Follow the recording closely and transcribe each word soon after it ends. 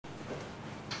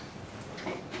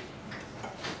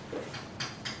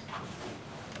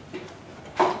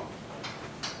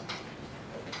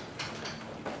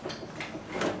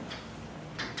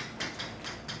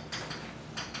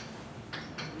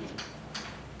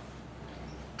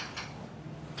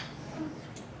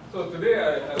So today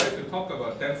I'd like to talk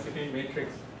about density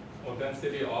matrix or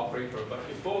density operator. But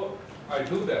before I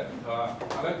do that,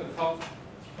 I'd like to talk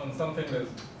on something that's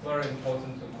very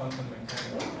important to quantum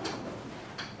mechanics.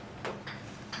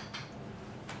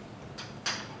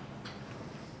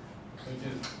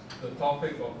 Which is the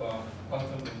topic of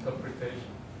quantum interpretation.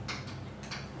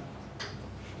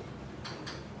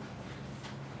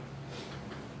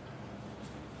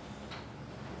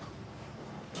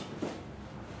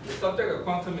 The subject of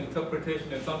quantum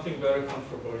interpretation is something very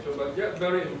controversial, but yet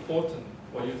very important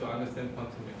for you to understand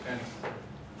quantum mechanics.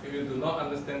 If you do not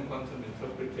understand quantum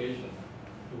interpretation,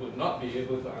 you would not be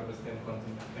able to understand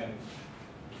quantum mechanics.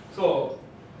 So,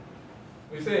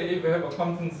 we say if you have a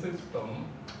quantum system,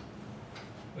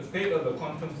 the state of the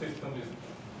quantum system is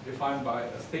defined by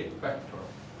a state vector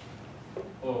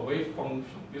or a wave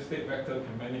function. This state vector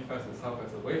can manifest itself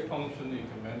as a wave function. It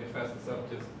can manifest itself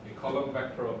just a column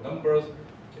vector of numbers.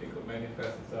 It could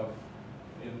manifest itself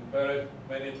in very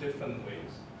many different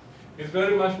ways. It's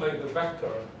very much like the vector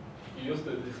you use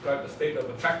to describe the state of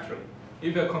a factory.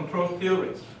 If you're a control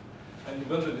theorist and you're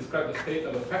going to describe the state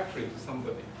of a factory to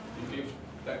somebody, you give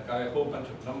that guy a whole bunch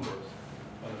of numbers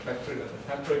on the factory, the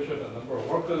temperature, the number of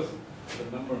workers,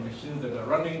 the number of machines that are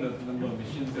running, the number of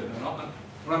machines that are not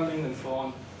running, and so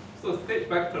on. So state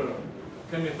vector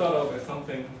can be thought of as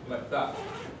something like that.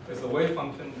 It's a wave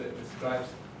function that describes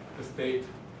the state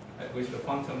at which the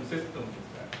quantum system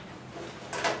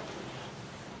is at.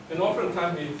 And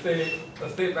oftentimes we say a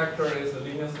state vector is a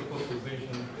linear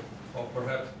superposition of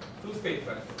perhaps two state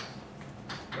vectors,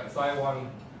 like psi1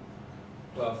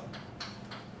 plus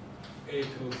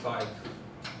a2 psi2.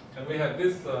 And we have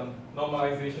this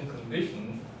normalization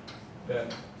condition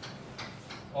that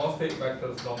all state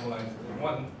vectors normalize to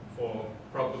 1 for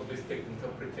probabilistic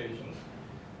interpretation,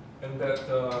 and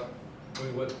that we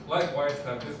would likewise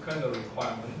have this kind of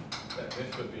requirement that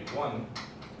this should be 1.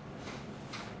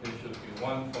 This should be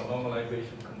 1 for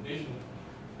normalization condition.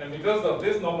 And because of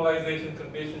this normalization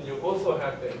condition, you also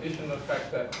have the additional fact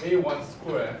that a1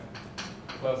 squared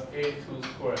plus a2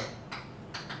 squared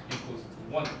equals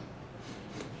to 1.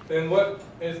 Then what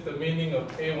is the meaning of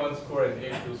a1 squared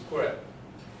and a2 squared?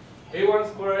 a1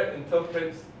 squared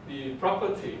interprets the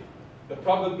property, the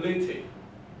probability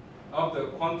of the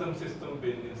quantum system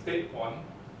being in state 1,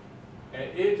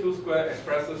 and a2 squared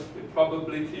expresses the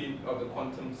probability of the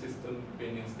quantum system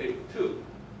being in state 2.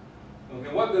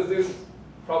 Okay, what does this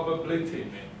probability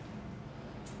mean?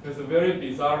 It's a very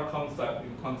bizarre concept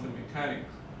in quantum mechanics,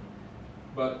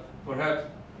 but perhaps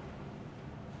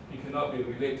it cannot be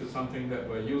related to something that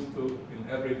we're used to in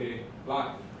everyday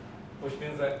life, which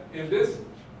means that if this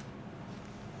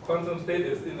quantum state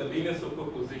is in the linear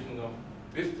superposition of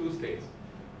these two states,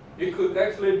 it could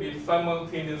actually be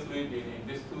simultaneously be in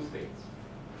these two states.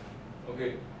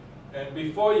 Okay, and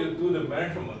before you do the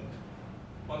measurement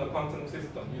on the quantum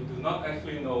system, you do not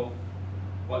actually know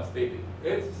what state it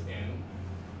is in.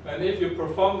 And if you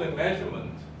perform the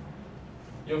measurement,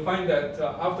 you'll find that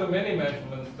after many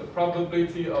measurements, the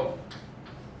probability of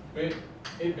it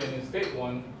being in state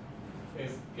 1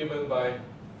 is given by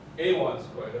a1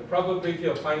 squared. The probability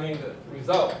of finding the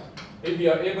result, if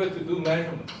you are able to do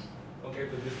measurements, okay,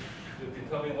 to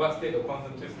determine what state the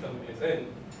quantum system is in,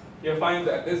 you'll find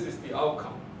that this is the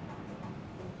outcome.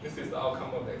 This is the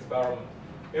outcome of the experiment.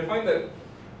 You'll find that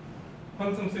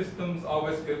quantum systems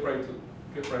always give rise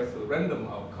to random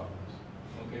outcomes.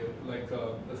 Okay, like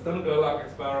the Stern-Gerlach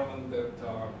experiment that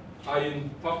Ian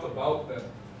talked about, that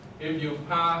if you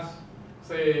pass,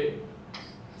 say,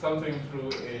 something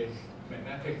through a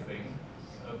magnetic thing,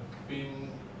 a beam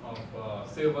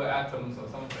of silver atoms or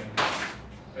something,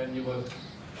 and you would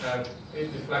have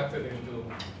it deflected into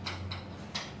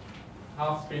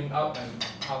half spin up and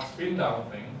half spin down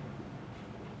thing.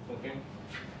 Okay,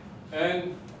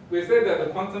 and we say that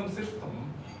the quantum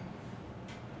system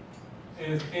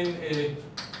is in a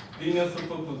linear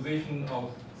superposition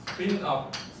of spin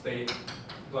up state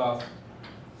plus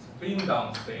spin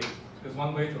down state. There's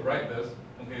one way to write this,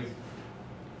 okay,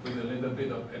 with a little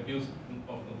bit of abuse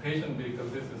of notation,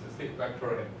 because this is a state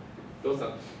vector and those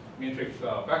are matrix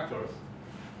vectors.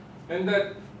 And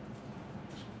that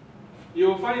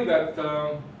you'll find that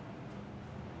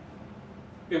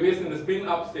if it's in the spin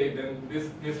up state, then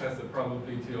this has a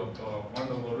probability of 1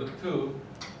 over root 2.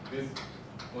 This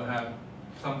will have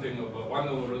something of 1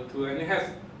 over root 2, and it has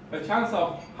a chance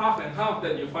of half and half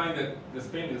that you find that the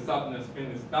spin is up and the spin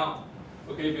is down.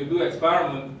 Okay, if you do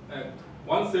experiment at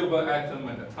one silver atom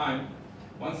at a time,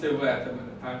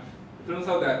 it turns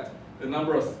out that the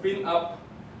number of spin up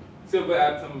silver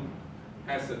atom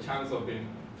has a chance of being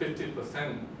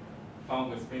 50%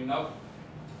 found with spin up,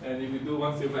 And if you do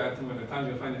one silver atom at a time,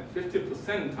 you'll find that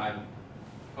 50% time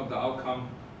of the outcome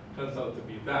turns out to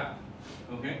be that.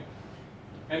 Okay?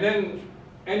 And then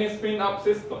any spin-up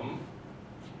system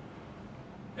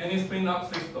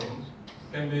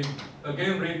can be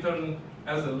again written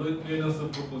as a linear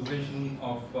superposition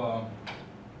of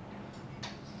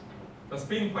a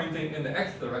spin pointing in the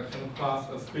x direction plus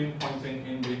a spin pointing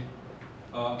in the,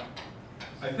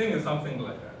 I think it's something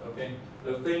like that, okay?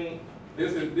 The thing,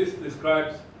 this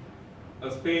describes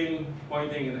a spin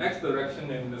pointing in the x direction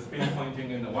and the spin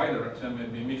pointing in the y direction,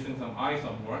 maybe missing some I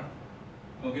somewhere,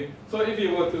 okay? So if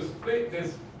you were to split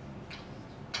this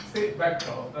state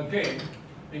vector, again,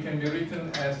 it can be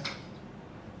written as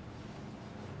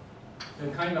a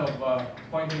kind of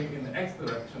pointing in the x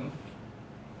direction.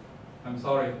 I'm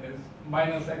sorry, it's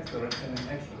minus x direction and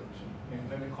x direction. Okay,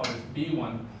 let me call it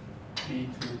B1,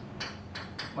 B2,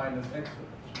 minus x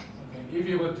direction. Okay. If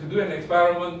you were to do an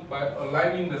experiment by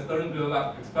aligning the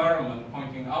Stern-Gerlach experiment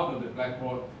pointing out of the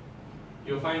blackboard,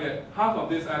 you'll find that half of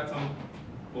this atom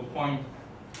will point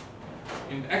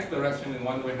in the x direction in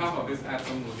one way, half of this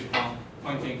atom will be found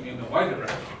pointing in the y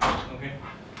direction. Okay.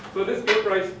 So this gives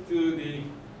rise to the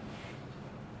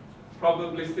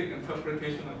probabilistic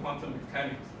interpretation of quantum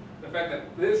mechanics. The fact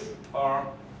that these are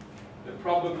the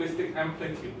probabilistic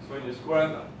amplitudes when you square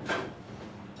them.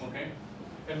 Okay?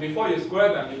 And before you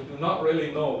square them, you do not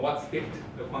really know what state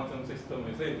the quantum system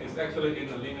is in. It's actually in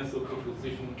a linear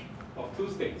superposition of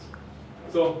two states.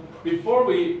 So before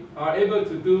we are able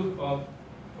to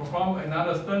perform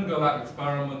another Stern-Gerlach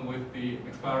experiment with the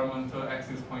experimental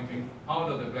axis pointing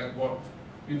out of the blackboard,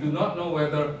 we do not know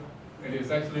whether it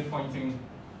is actually pointing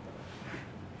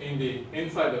in the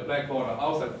inside the blackboard or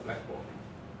outside the blackboard.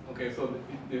 Okay, so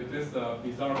this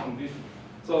bizarre condition.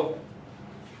 So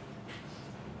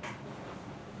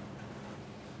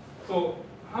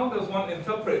how does one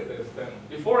interpret this then?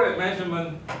 Before a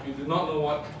measurement, you do not know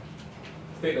what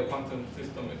state the quantum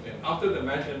system is in. After the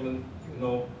measurement, you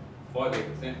know what it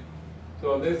is in.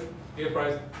 So this gives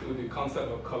rise to the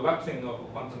concept of collapsing of a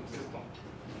quantum system.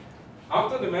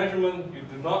 After the measurement, you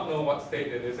do not know what state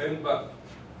it is in, but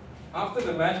after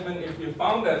the measurement, if you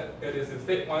found that it is in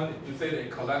state 1, you say that it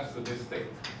collapsed to this state.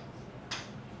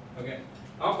 Okay.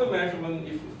 After measurement,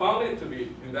 if you found it to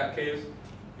be in that case,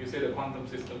 you say the quantum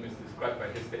system is described by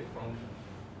this state function.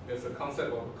 There's a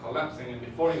concept of collapsing, and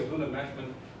before you do the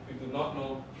measurement, you do not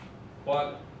know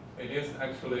what it is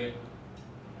actually.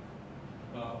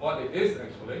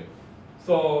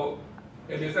 So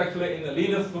it is actually in a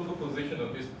linear superposition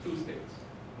of these two states.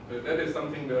 Okay. That is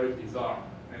something very bizarre,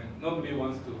 and nobody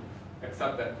wants to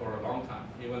accept that for a long time.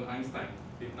 Even Einstein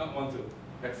did not want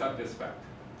to accept this fact,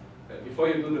 that before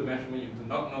you do the measurement, you do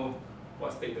not know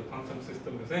what state the quantum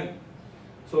system is in.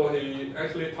 So he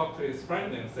actually talked to his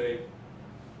friend and said,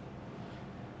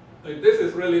 if this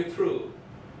is really true,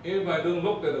 if I don't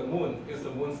look at the moon, is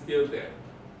the moon still there?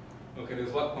 Okay, this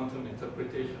is what quantum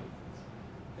interpretation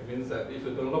is. It means that if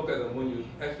you don't look at the moon, you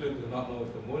actually do not know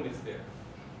if the moon is there.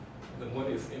 The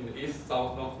moon is in the east,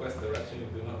 south, northwest direction,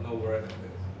 you do not know where it is.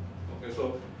 Okay,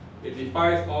 so it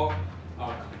defies all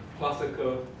our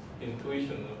classical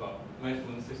intuition about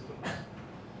measurement systems.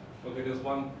 Okay, there's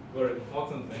one very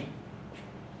important thing.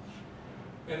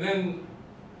 And then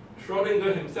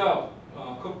Schrödinger himself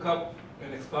cooked up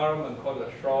an experiment called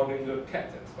the Schrödinger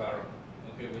cat experiment,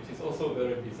 okay, which is also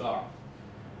very bizarre.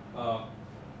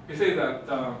 He said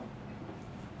that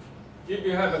if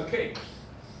you have a cage,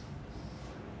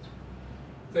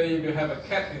 say if you have a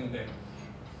cat in there,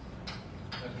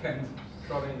 a cat,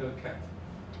 Schrödinger cat,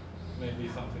 maybe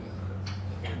something like this.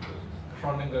 Okay,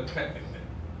 Schrödinger cat in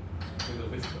there with a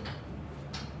whisper.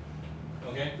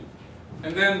 Okay,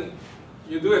 and then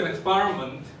you do an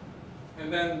experiment,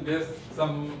 and then there's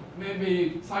some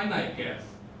maybe cyanide gas,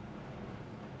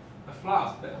 a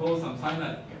flask that holds some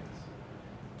cyanide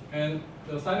gas, and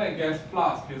the cyanide gas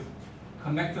flask is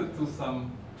connected to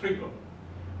some trigger,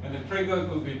 and the trigger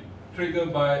could be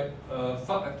triggered by a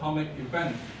subatomic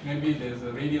event. Maybe there's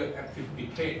a radioactive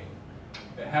decay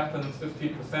that happens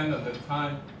 50% of the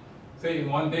time. Say in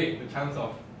one day, the chance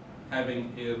of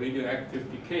having a radioactive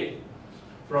decay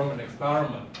from an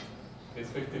experiment is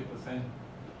 50%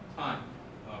 time,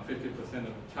 50% of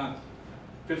the chance.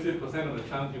 50% of the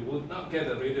chance you would not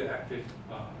get a radioactive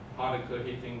particle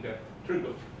hitting that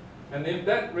trigger. And if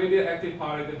that radioactive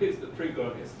particle hits the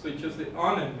trigger, it switches it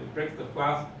on and it breaks the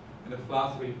flask, and the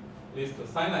flask releases the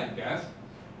cyanide gas,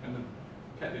 and the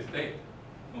cat is dead.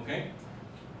 Okay?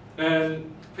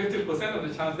 And 50% of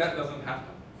the chance that doesn't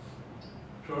happen.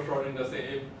 Schrödinger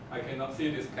said, if I cannot see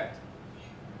this cat,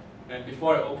 and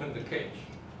before I open the cage,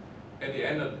 at the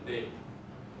end of the day,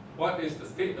 what is the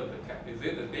state of the cat? Is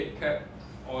it a dead cat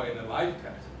or an alive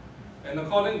cat? And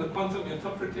according to quantum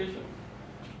interpretation,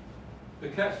 the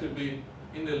cat should be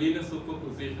in the linear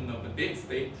superposition of a dead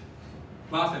state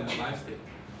plus an alive state.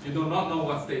 You do not know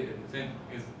what state it is in.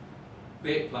 It's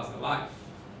dead plus alive.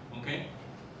 Okay?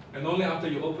 And only after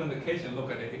you open the case and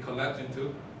look at it, it collapses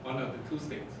into one of the two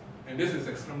states. And this is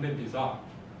extremely bizarre.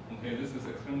 Okay, this is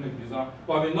extremely bizarre.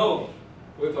 But we know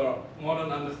with our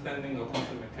modern understanding of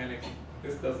quantum mechanics,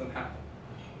 this doesn't happen.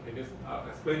 Okay, I'll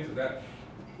explain to that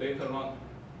later on.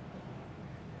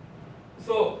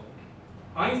 So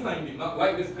Einstein did not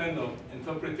like this kind of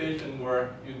interpretation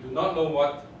where you do not know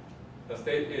what the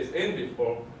state is in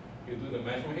before you do the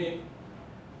measurement. He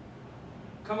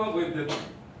come up with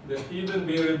the hidden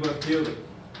variable theory.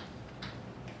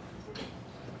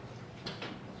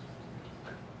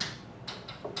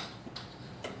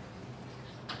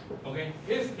 Okay,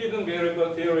 his hidden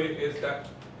variable theory is that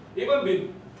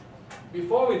even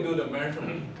before we do the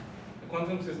measurement, the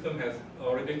quantum system has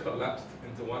already collapsed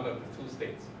into one of the two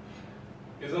states.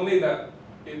 It's only that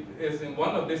it is in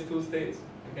one of these two states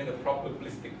in a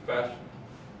probabilistic fashion.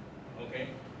 Okay,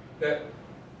 that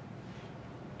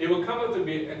it will come out to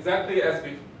be exactly as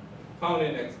we found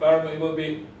in the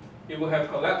experiment. It will have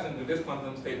collapsed into this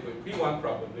quantum state with P1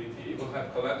 probability. It will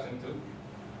have collapsed into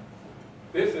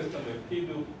this system with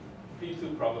P2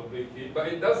 probability, but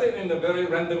it does it in a very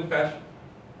random fashion.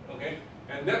 Okay,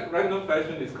 and that random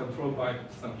fashion is controlled by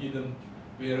some hidden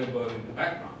variable in the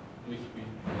background, which we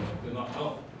do not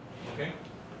know. Okay.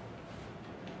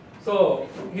 So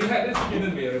he had this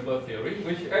hidden variable theory,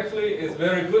 which actually is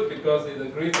very good because it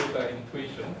agrees with the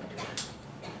intuition.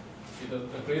 It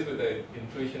agrees with the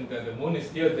intuition that the moon is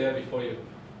still there before you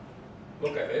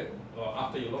look at it, or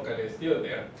after you look at it, it's still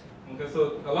there. Okay,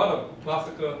 so a lot of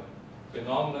classical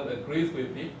phenomena agrees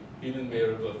with the hidden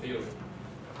variable theory.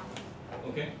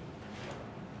 Okay,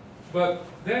 but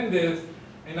then there's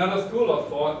another school of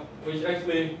thought which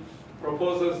actually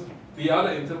proposes the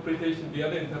other interpretation. The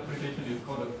other interpretation is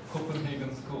called the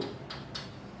Copenhagen school.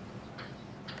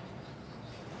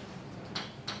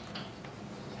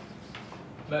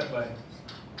 Led by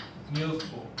Niels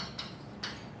Bohr.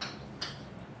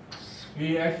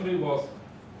 He actually was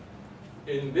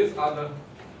in this other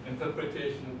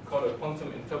interpretation called a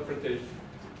quantum interpretation,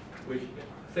 which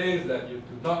says that you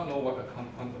do not know what a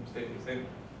quantum state is in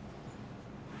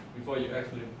before you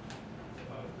actually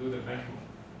do the measurement.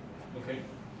 Okay?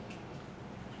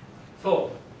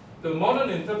 So the modern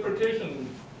interpretation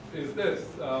is this.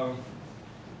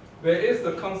 There is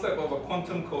the concept of a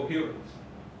quantum coherence.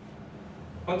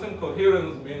 Quantum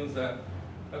coherence means that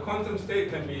a quantum state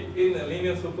can be in a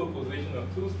linear superposition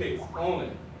of two states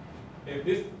only if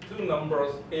these two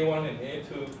numbers, A1 and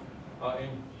A2, are in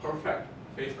perfect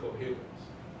phase coherence.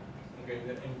 Okay,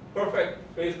 they're in perfect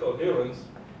phase coherence,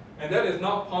 and that is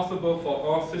not possible for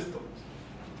all systems.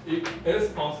 It is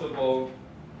possible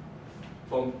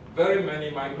for very many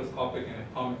microscopic and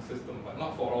atomic systems, but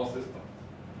not for all systems.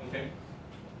 Okay?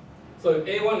 So if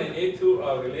A1 and A2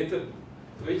 are related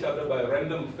to each other by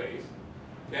random phase,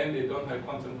 then they don't have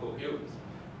quantum coherence.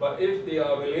 But if they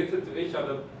are related to each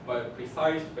other by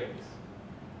precise phase,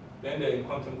 then they're in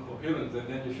quantum coherence. And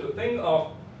then you should think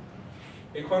of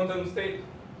a quantum state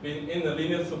being in a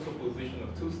linear superposition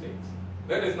of two states.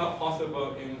 That is not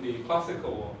possible in the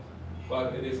classical world,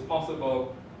 but it is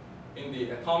possible in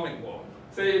the atomic world.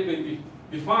 Say if we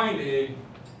define a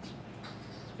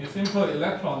simple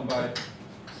electron by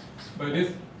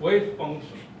this wave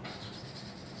function,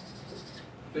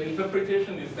 the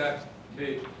interpretation is that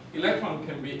the electron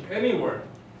can be anywhere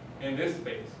in this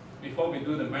space before we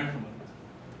do the measurement.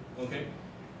 Okay?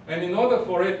 And in order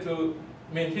for it to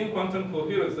maintain quantum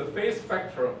coherence, the phase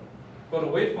factor for the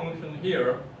wave function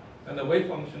here and the wave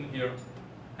function here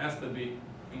has to be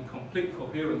in complete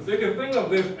coherence. So you can think of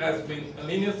this as being a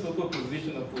linear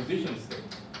superposition of position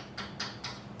states.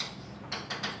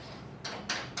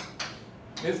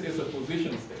 This is a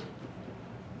position state,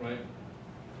 right?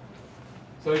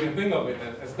 So you can think of it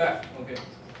as that, okay,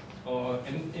 or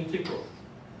an integral.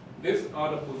 These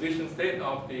are the position state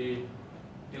of the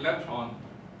electron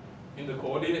in the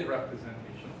coordinate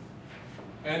representation.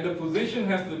 And the position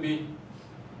has to be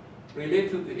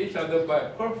related to each other by a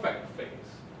perfect phase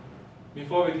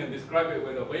before we can describe it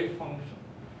with a wave function.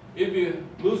 If you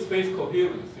lose phase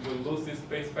coherence, you will lose this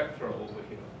phase factor over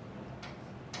here.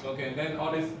 Okay, and then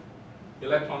all these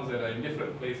electrons that are in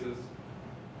different places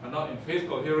are not in phase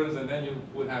coherence, and then you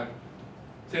would have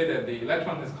say that the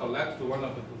electron has collapsed to one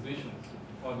of the positions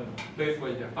or the place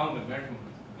where you have found the measurement.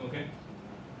 Okay?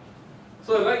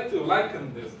 So I like to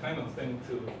liken this kind of thing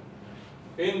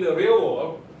to, in the real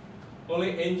world,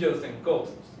 only angels and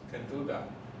ghosts can do that.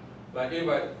 Like if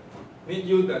I need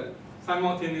you that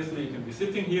simultaneously you can be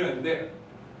sitting here and there.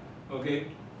 Okay?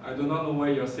 I do not know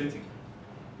where you're sitting.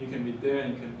 You can be there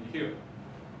and you can be here.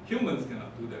 Humans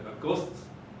cannot do that, but ghosts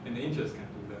and angels can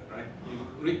do that, right? You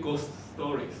read ghost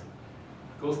stories.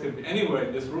 Ghosts can be anywhere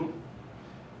in this room,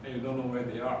 and you don't know where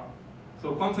they are.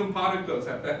 So quantum particles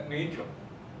have that nature,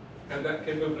 have that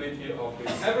capability of being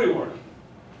everywhere.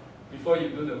 Before you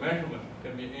do the measurement, it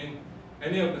can be in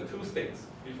any of the two states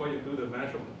before you do the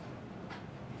measurement.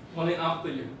 Only after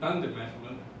you've done the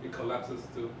measurement, it collapses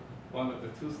to one of the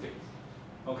two states.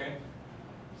 Okay?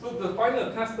 So the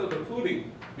final test of the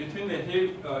pudding between the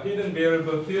hidden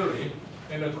variable theory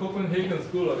and the Copenhagen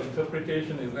school of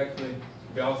interpretation is actually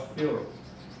Bell's theorem.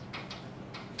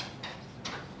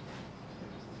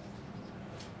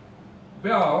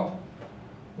 Bell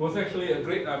was actually a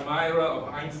great admirer of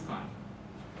Einstein.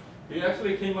 He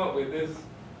actually came up with this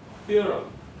theorem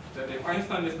that if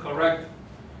Einstein is correct,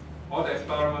 all the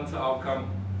experimental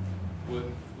outcome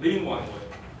would lean one way.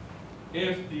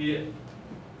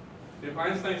 If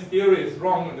Einstein's theory is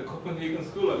wrong and the Copenhagen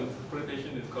school of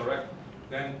interpretation is correct,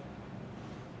 then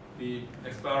the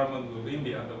experiment will lean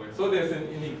the other way. So there's an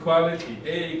inequality.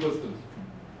 A equals to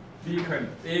B kind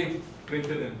of A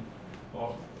greater than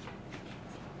or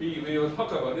B. We will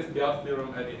talk about this Bell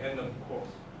theorem at the end of the course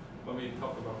when we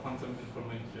talk about quantum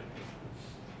information.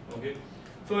 Okay?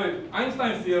 So if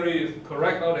Einstein's theory is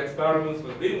correct, all the experiments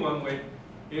will lean one way.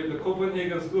 If the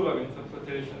Copenhagen school of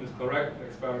interpretation is correct, the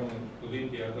experiment will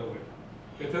lean the other way.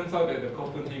 It turns out that the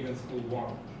Copenhagen school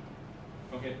won.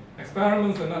 Okay,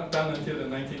 experiments are not done until the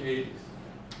 1980s.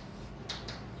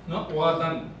 Not were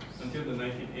done until the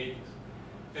 1980s.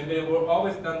 And they were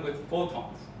always done with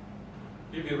photons.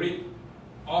 If you read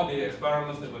all the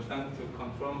experiments that were done to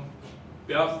confirm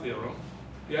Bell's theorem,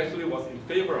 he actually was in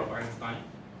favor of Einstein.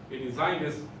 He designed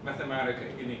this mathematical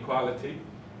inequality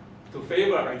to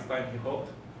favor Einstein, he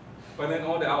hoped. But then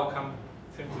all the outcomes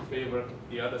seem to favor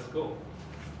the other school.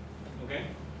 Okay?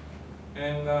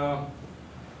 And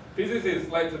physicists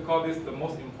like to call this the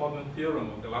most important theorem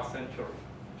of the last century.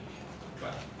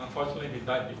 But unfortunately, he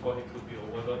died before he could be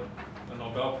awarded the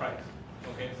Nobel Prize.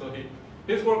 Okay? So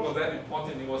his work was that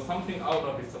important. It was something out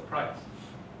of his surprise.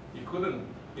 He couldn't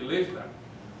believe that.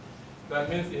 That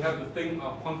means you have to think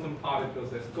of quantum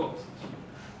particles as ghosts.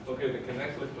 Okay, they can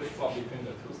actually flip-flop between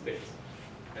the two states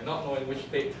and not knowing which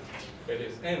state it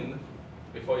is in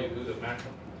before you do the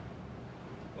measurement.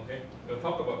 Okay, we'll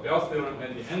talk about Bell's theorem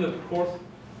at the end of the course.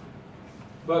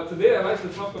 But today I'd like to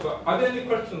talk about, are there any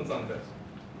questions on this?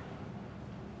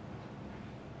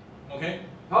 Okay,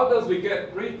 how does we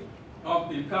get rid of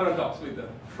the paradox with the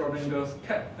Schrodinger's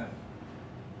cat then?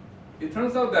 It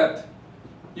turns out that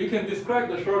you can describe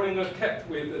the Schrödinger cat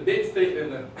with the dead state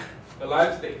and the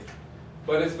live state.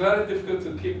 But it's very difficult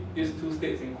to keep these two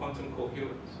states in quantum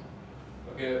coherence.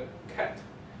 Okay, a cat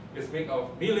is made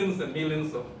of millions and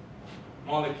millions of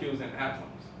molecules and atoms.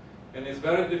 And it's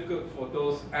very difficult for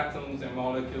those atoms and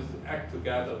molecules to act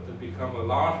together to become a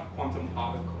large quantum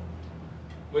particle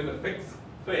with a fixed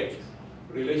phase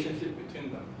relationship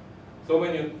between them. So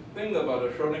when you think about a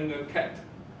Schrödinger cat,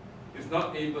 it's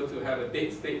not able to have a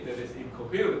dead state that is in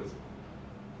coherence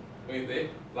with a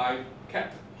live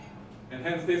cat. And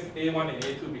hence this A1 and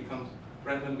A2 becomes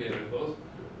random variables.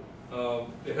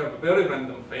 They have a very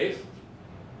random phase,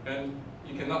 and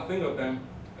you cannot think of them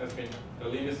as being a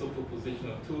linear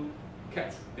superposition of two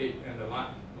cats, dead and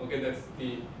alive. Okay, that's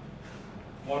the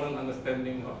modern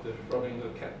understanding of the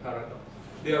Schrödinger cat paradox.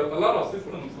 There are a lot of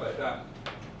systems like that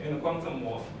in the quantum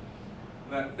world,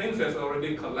 that things has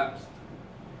already collapsed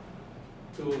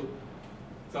to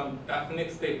some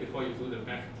definite state before you do the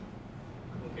measurement.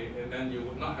 Okay, and then you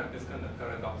would not have this kind of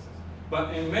paradoxes.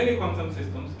 But in many quantum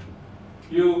systems,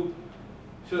 you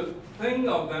should think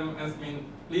of them as being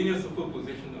linear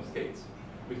superposition of states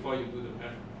before you do the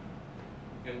measurement.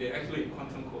 And they're actually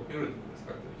quantum coherent with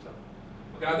respect to each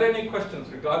other. Okay, are there any questions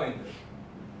regarding this?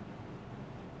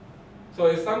 So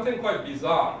it's something quite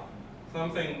bizarre,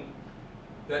 something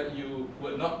that you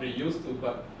would not be used to,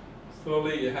 but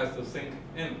slowly it has to sink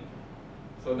in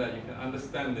so that you can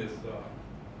understand this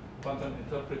quantum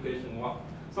interpretation well.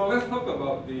 So let's talk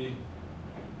about the,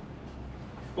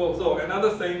 so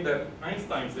another saying that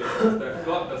Einstein said is that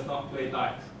God does not play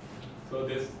dice. So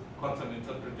this quantum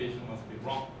interpretation must be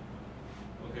wrong.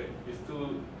 Okay, it's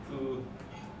too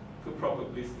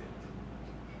probabilistic.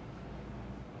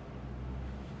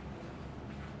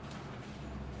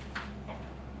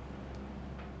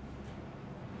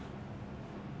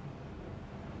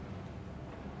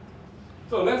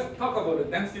 So let's talk about the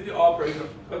density operator.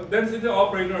 The density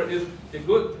operator is a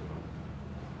good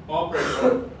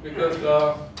operator because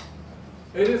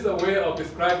It is a way of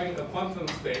describing a quantum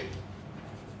state.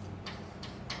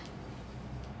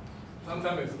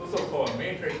 Sometimes it's also called a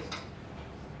matrix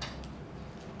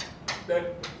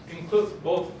that includes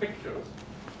both pictures.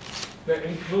 That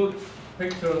includes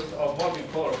pictures of what we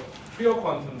call a pure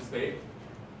quantum state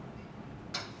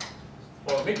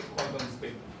or mixed quantum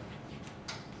state.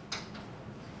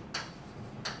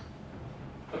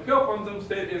 A pure quantum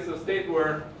state is a state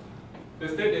where the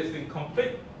state is in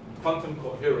complete quantum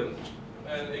coherence,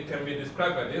 and it can be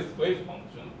described by this wave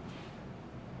function.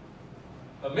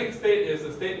 A mixed state is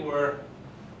a state where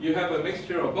you have a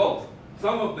mixture of both.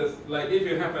 Some of this, like if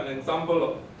you have an example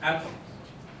of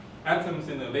atoms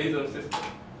in a laser system,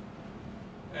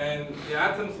 and the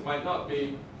atoms might not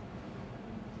be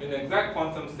in an exact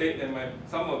quantum state,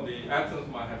 some of the atoms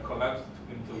might have collapsed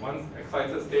into one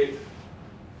excited state,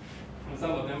 and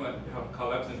some of them might have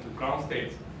collapsed into ground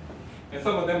states. And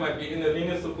some of them might be in a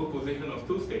linear superposition of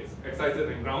two states, excited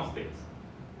and ground states.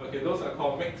 Okay, those are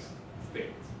called mixed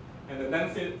states. And the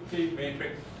density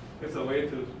matrix is a way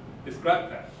to describe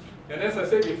that. And as I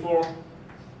said before,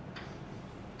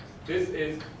 this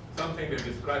is something that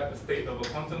describes the state of a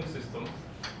quantum system.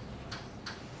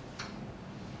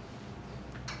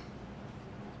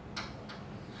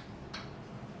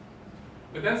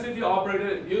 The density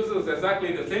operator uses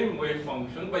exactly the same wave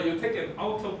function, but you take an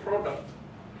outer product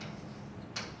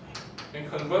and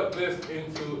convert this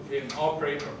into an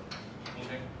operator.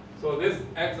 Okay? So this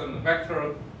acts on a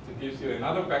vector, it gives you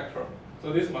another vector.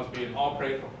 So this must be an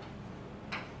operator.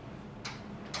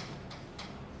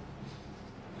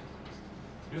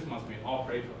 This must be an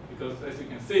operator, because as you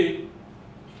can see,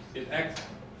 it acts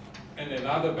in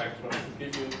another vector to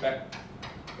give you back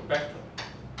a vector.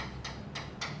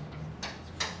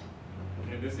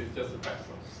 Okay, this is just a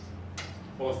vector,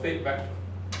 or a state vector.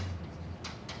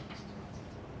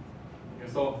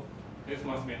 Okay, so this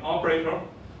must be an operator.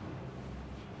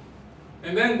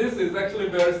 And then this is actually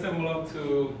very similar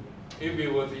to, if we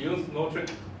were to use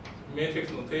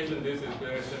matrix notation, this is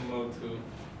very similar to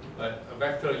like a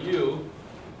vector U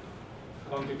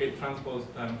conjugate transpose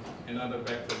times another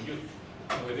vector U.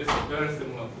 Okay, this is very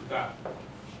similar to that.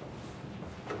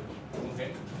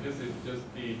 Okay, this is just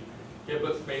the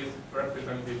Hilbert space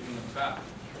representation of that.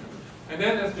 And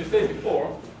then, as we said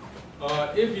before,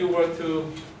 if you were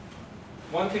to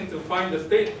wanting to find the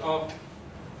state of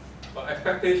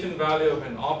expectation value of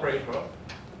an operator,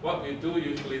 what we do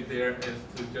usually there is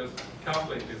to just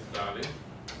calculate this value.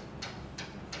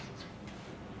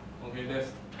 Okay,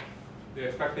 that's the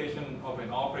expectation of an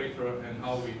operator and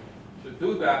how we should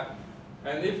do that.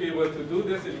 And if we were to do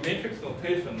this in matrix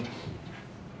notation,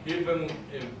 given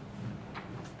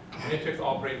a matrix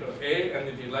operator A, and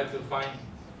if you'd like to find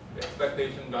the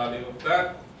expectation value of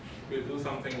that, we'll do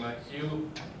something like U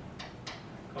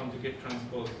conjugate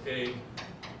transpose A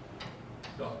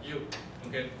dot U.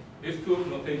 Okay, these two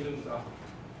notations are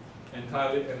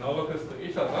entirely analogous to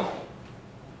each other.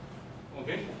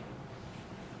 Okay,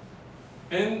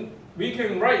 and we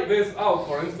can write this out,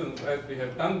 for instance, as we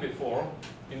have done before,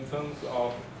 in terms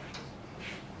of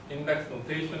index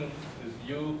notation is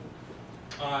U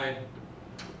I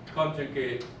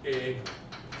conjugate A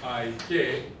I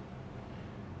J,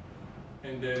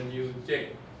 and then U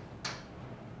J.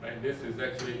 Right? This is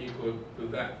actually equal to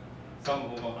that sum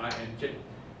over I and J.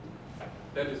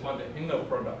 That is what the inner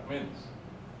product means.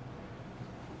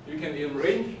 You can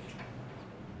arrange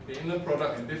the inner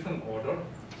product in different order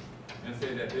and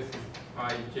say that this is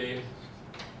Ij,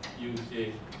 Uj,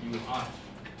 Ui.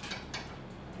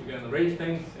 You can arrange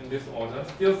things in this order,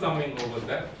 still summing over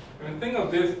that. You can think of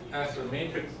this as a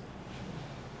matrix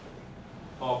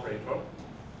operator.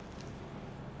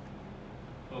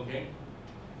 Okay.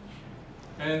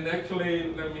 And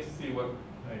actually, let me see what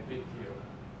I did here.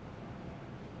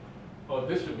 Oh,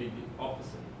 this should be the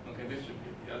opposite. Okay, this should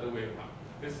be the other way around.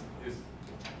 This is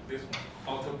this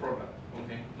one, outer product.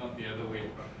 Okay, not the other way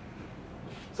around.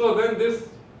 So then this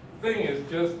thing is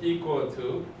just equal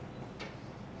to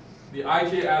the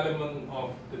Ij element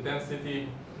of the density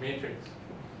matrix.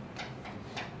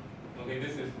 Okay,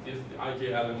 this is just the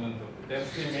Ij element of the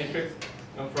density matrix.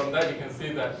 And from that you can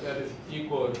see that that is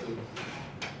equal to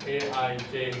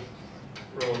Aij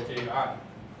rho Ji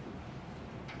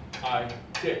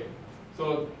Ij.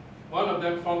 So one of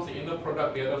them forms the inner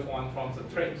product, the other one forms a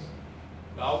trace.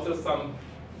 The outer sum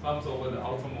sums over the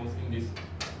outermost indices.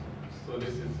 So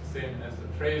this is the same as the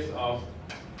trace of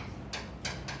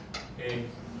a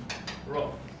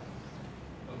rho.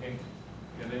 Okay,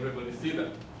 can everybody see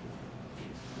that?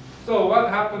 So what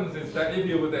happens is that if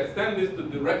you would extend this to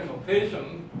direct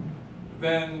notation,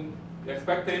 then the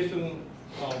expectation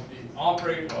of the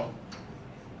operator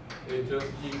is just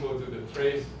equal to the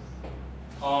trace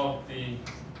of the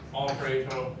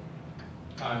operator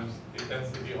times the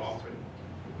density operator.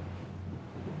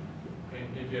 Okay,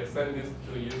 if you extend this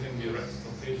to using the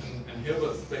reciprocation and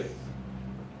Hilbert space,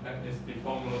 that is the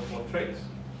formula for trace.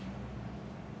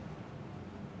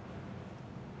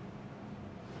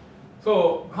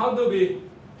 So how do we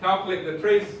calculate the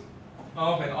trace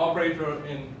of an operator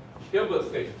in Hilbert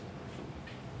space?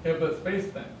 Hilbert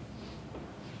space then.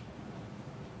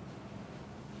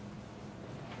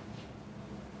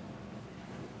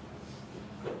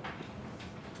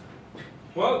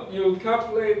 Well, you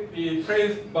calculate the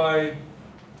trace by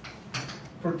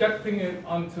projecting it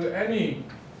onto any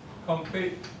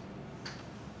complete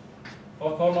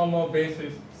orthonormal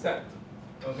basis set.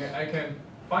 Okay, I can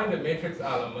find the matrix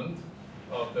element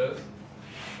of this,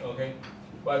 okay,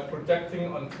 by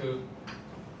projecting onto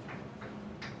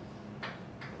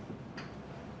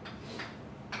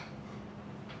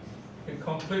a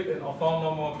complete and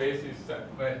orthonormal basis set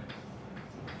where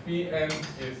Vn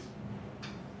is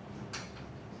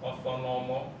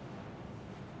orthonormal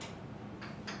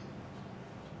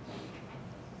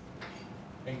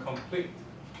and complete.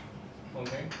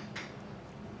 Okay,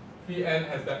 Vn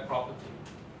has that property,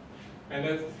 and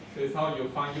that is how you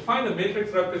find the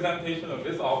matrix representation of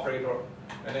this operator,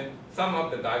 and then sum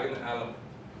up the diagonal element.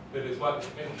 That is what it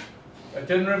means. A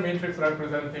general matrix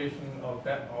representation of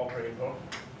that operator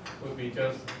would be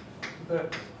just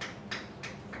that.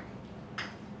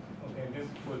 Okay, this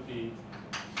would be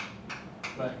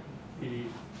like the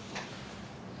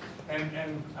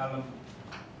NN element.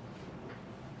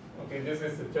 Okay, this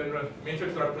is the general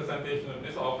matrix representation of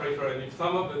this operator, and if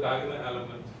sum up the diagonal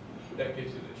element, that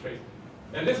gives you the trace.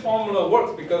 And this formula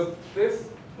works because this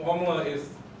formula is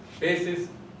basis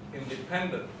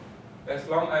independent, as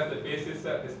long as the basis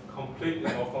set is completely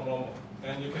orthonormal.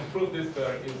 And you can prove this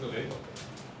very easily.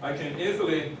 I can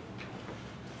easily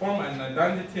form an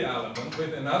identity element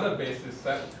with another basis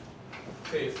set,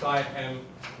 say psi m,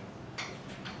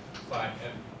 psi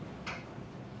m.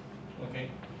 Okay,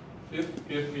 this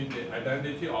gives me the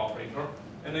identity operator,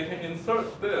 and I can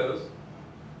insert this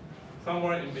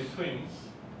somewhere in between.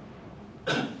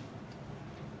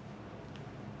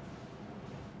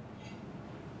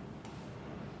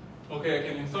 Okay, I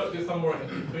can insert this somewhere in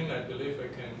between. I believe I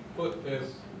can put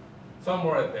this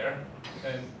somewhere there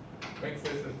and make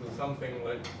this into something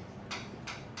like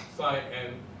psi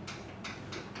n,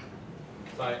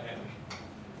 psi n,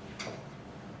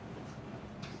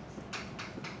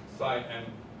 psi n,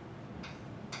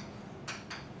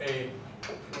 a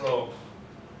rho.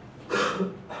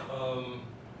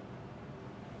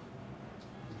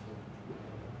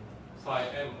 Psi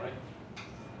m, right?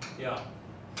 Yeah,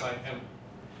 psi m.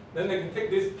 Then I can take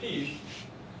this piece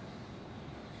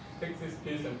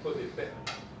and put it there.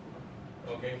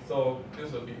 Okay, so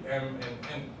this will be m and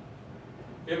n.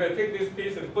 If I take this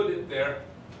piece and put it there,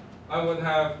 I would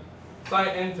have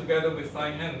psi n together with psi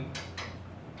n.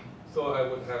 So I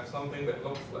would have something that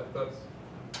looks like this.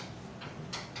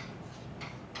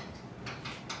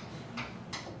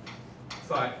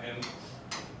 Psi n,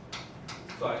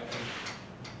 psi n,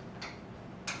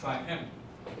 psi m,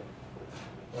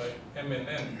 right? M and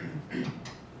n.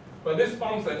 But this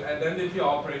forms an identity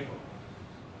operator.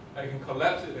 I can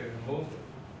collapse it and remove it.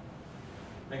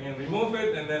 I can remove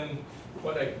it, and then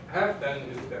what I have then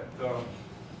is that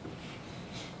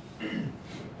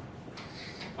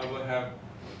I will have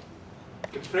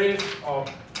the trace of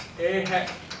a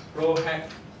hat rho hat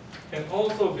can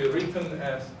also be written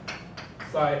as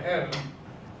psi m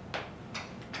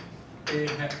a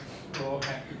hat rho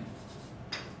hat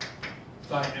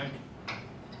psi m.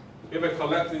 If I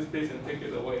collapse this piece and take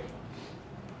it away.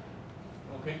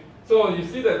 Okay, so you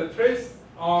see that the trace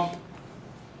of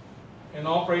an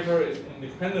operator is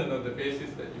independent of the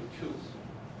basis that you choose.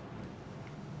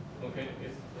 Okay,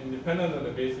 it's independent of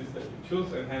the basis that you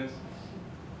choose, and hence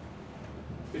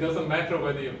it doesn't matter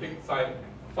whether you pick psi,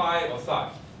 phi or psi,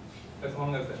 as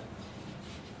long as the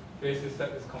basis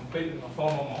set is complete and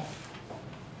orthonormal,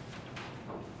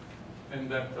 and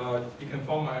that you can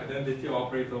form an identity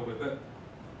operator with it.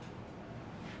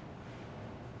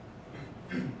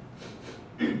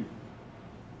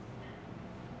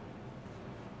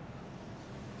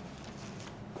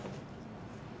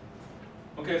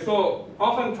 Okay, so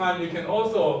oftentimes you can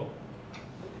also,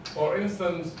 for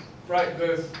instance, write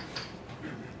this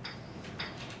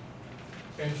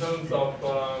in terms of,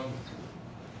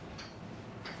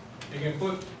 you can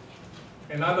put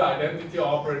another identity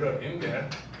operator in there,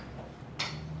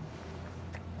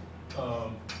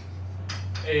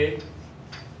 A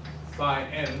psi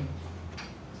n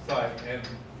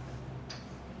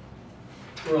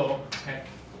rho hat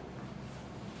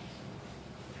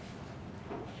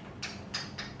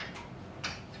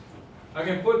I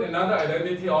can put another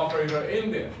identity operator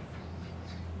in there.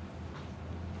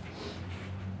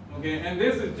 Okay, and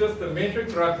this is just the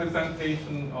matrix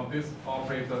representation of this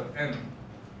operator n.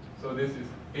 So this is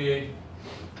A,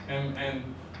 M, N,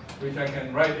 which I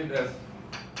can write it as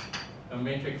a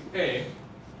matrix A.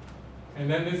 And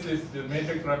then this is the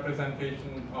matrix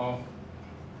representation of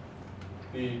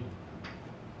the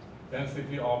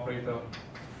density operator.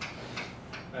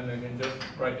 And I can just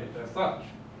write it as such.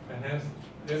 And hence,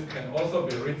 this can also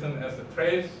be written as a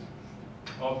trace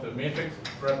of the matrix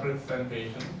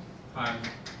representation times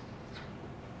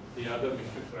the other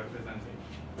matrix representation.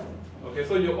 Okay,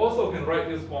 so you also can write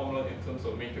this formula in terms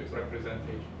of matrix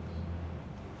representation.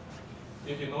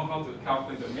 If you know how to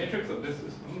calculate the matrix of this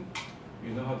system,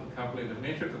 you know how to calculate the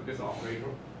matrix of this operator,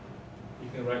 you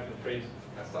can write the trace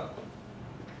as such.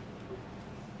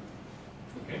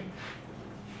 Okay?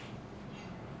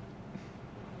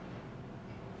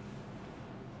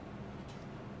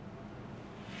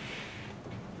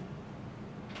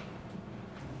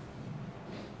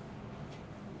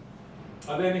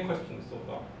 Are there any questions so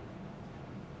far?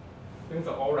 Things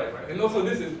are all right, right? And also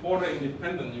this is order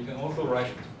independent. You can also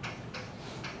write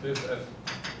this as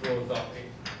rho dot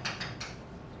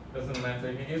A. Doesn't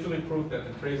matter. You can easily prove that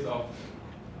the trace of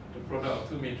the product of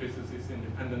two matrices is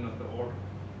independent of the order.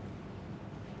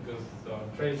 Because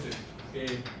the trace is A,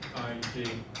 I, J,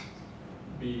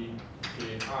 B,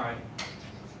 J, I,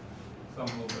 sum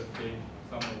over J,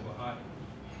 sum over I.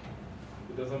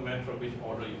 It doesn't matter which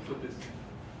order you put this in.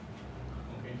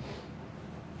 Okay?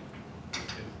 This is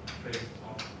trace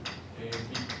of A, B.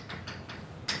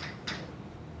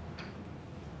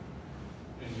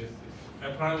 And this is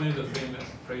apparently the same as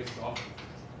trace of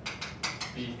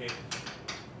B, A.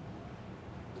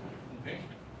 Okay?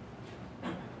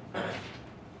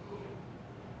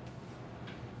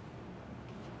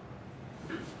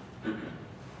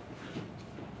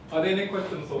 Are there any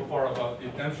questions so far about the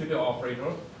density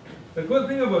operator? The good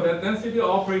thing about that density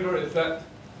operator is that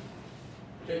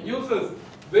it uses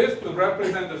this to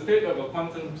represent the state of a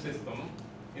quantum system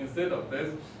instead of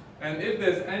this. And if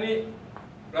there's any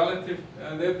relative,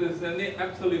 if there's any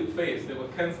absolute phase, they will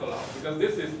cancel out because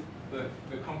this is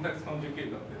the complex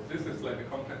conjugate of this. This is like the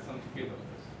complex conjugate of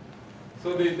this.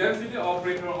 So the density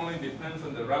operator only depends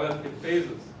on the relative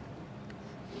phases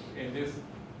in this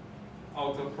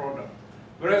outer product.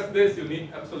 Whereas this, you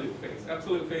need absolute phase.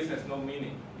 Absolute phase has no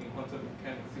meaning in quantum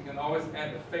mechanics. You can always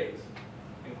add a phase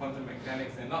in quantum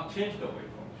mechanics and not change the wave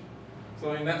function.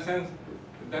 So in that sense,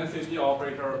 the density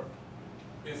operator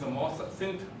is a more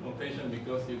succinct notation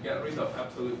because you get rid of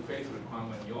absolute phase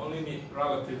requirement. You only need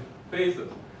relative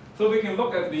phases. So we can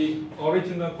look at the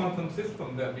original quantum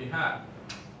system that we had.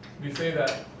 We say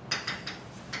that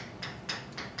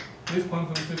this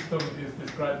quantum system is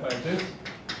described by this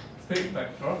state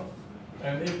vector.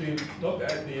 And if we look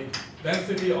at the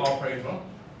density operator,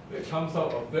 it comes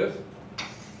out of this.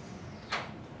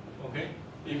 Okay?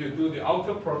 If you do the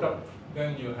outer product,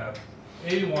 then you have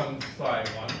A1 psi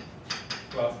 1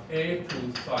 plus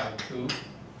A2 psi 2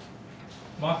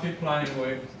 multiplying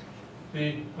with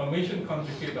the Hermitian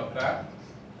conjugate of that,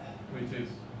 which is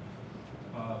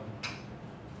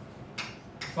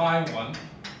psi 1,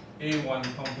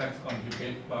 A1 complex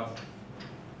conjugate plus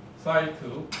psi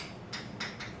 2,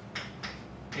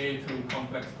 A2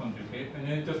 complex conjugate, and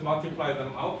then you just multiply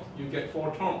them out, you get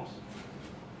 4 terms.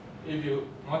 If you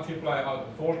multiply out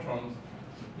the 4 terms,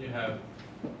 you have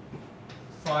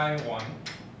psi 1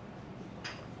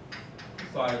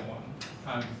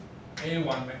 times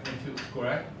A1 magnitude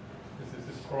squared. This is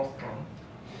this cross term.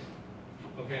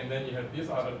 Okay, and then you have these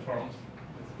other terms.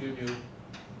 Let's give you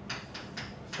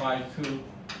psi 2,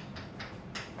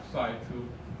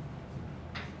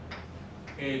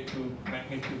 A2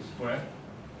 magnitude squared.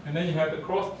 And then you have the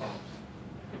cross terms.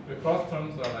 The cross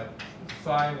terms are like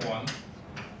psi 1,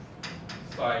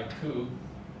 psi 2,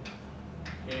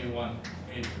 A1,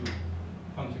 A2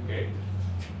 conjugate,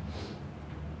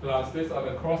 plus this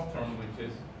other cross term, which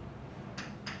is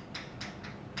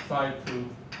psi 2,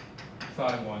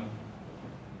 psi 1,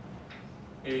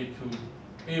 A2,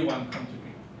 A1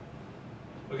 conjugate.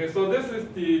 Okay, so this is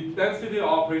the density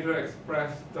operator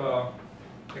expressed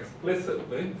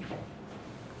explicitly.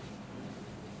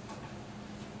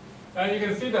 And you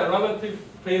can see that relative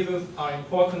phases are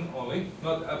important only,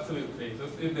 not absolute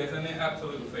phases. If there's any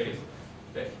absolute phase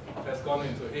that has gone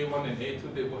into A1 and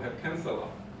A2, they will have cancelled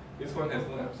out. This one has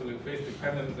no absolute phase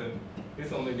dependence, and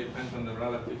this only depends on the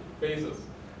relative phases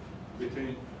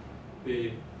between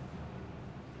the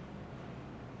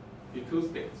two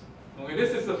states. Okay,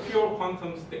 this is a pure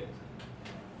quantum state.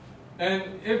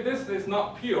 And if this is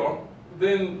not pure,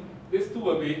 then these two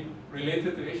will be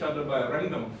related to each other by a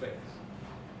random phase.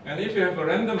 And if you have a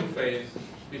random phase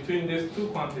between these two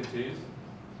quantities,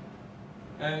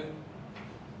 and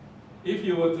if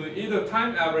you were to either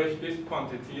time average this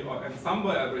quantity or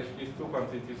ensemble average these two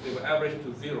quantities, they will average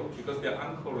to 0 because they are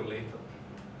uncorrelated.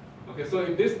 Okay, so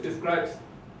if this describes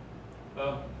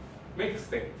a mixed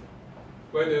state,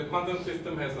 where the quantum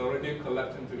system has already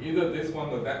collapsed into either this one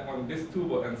or that one, these two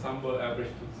will ensemble average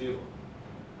to 0.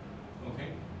 Okay,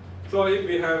 so if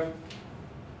we have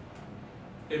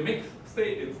a mixed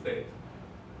state instead,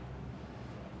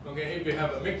 okay, if we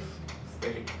have a mixed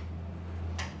state,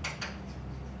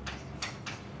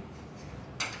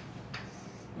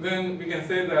 then we can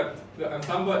say that the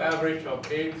ensemble average of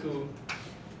A2,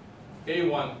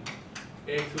 A1,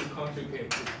 A2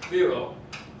 conjugate is 0,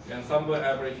 the ensemble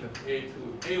average of A2,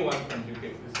 A1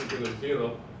 conjugate is equal to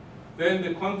 0, then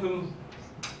the quantum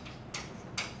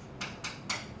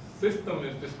system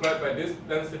is described by this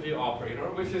density operator,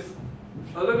 which is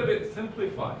a little bit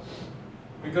simplified,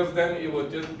 because then it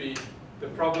would just be the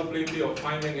probability of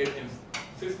finding it in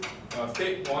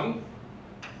state 1,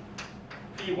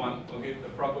 P1, okay, the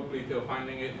probability of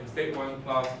finding it in state 1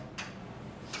 plus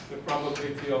the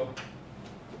probability of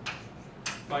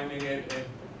finding it in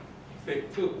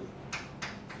state 2.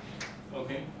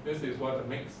 Okay, this is what a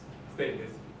mixed state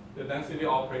is. The density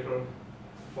operator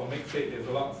for mixed state is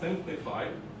a lot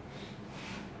simplified.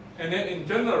 And then in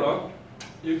general,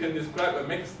 you can describe a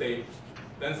mixed state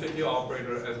density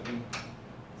operator as being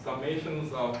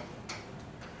summations of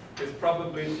its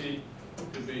probability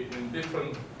to be in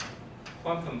different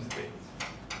quantum states.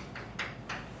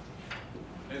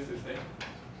 This is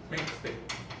a mixed state.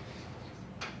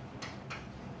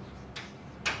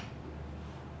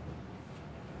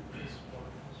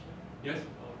 Yes?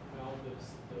 Now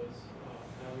this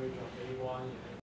average of A1 and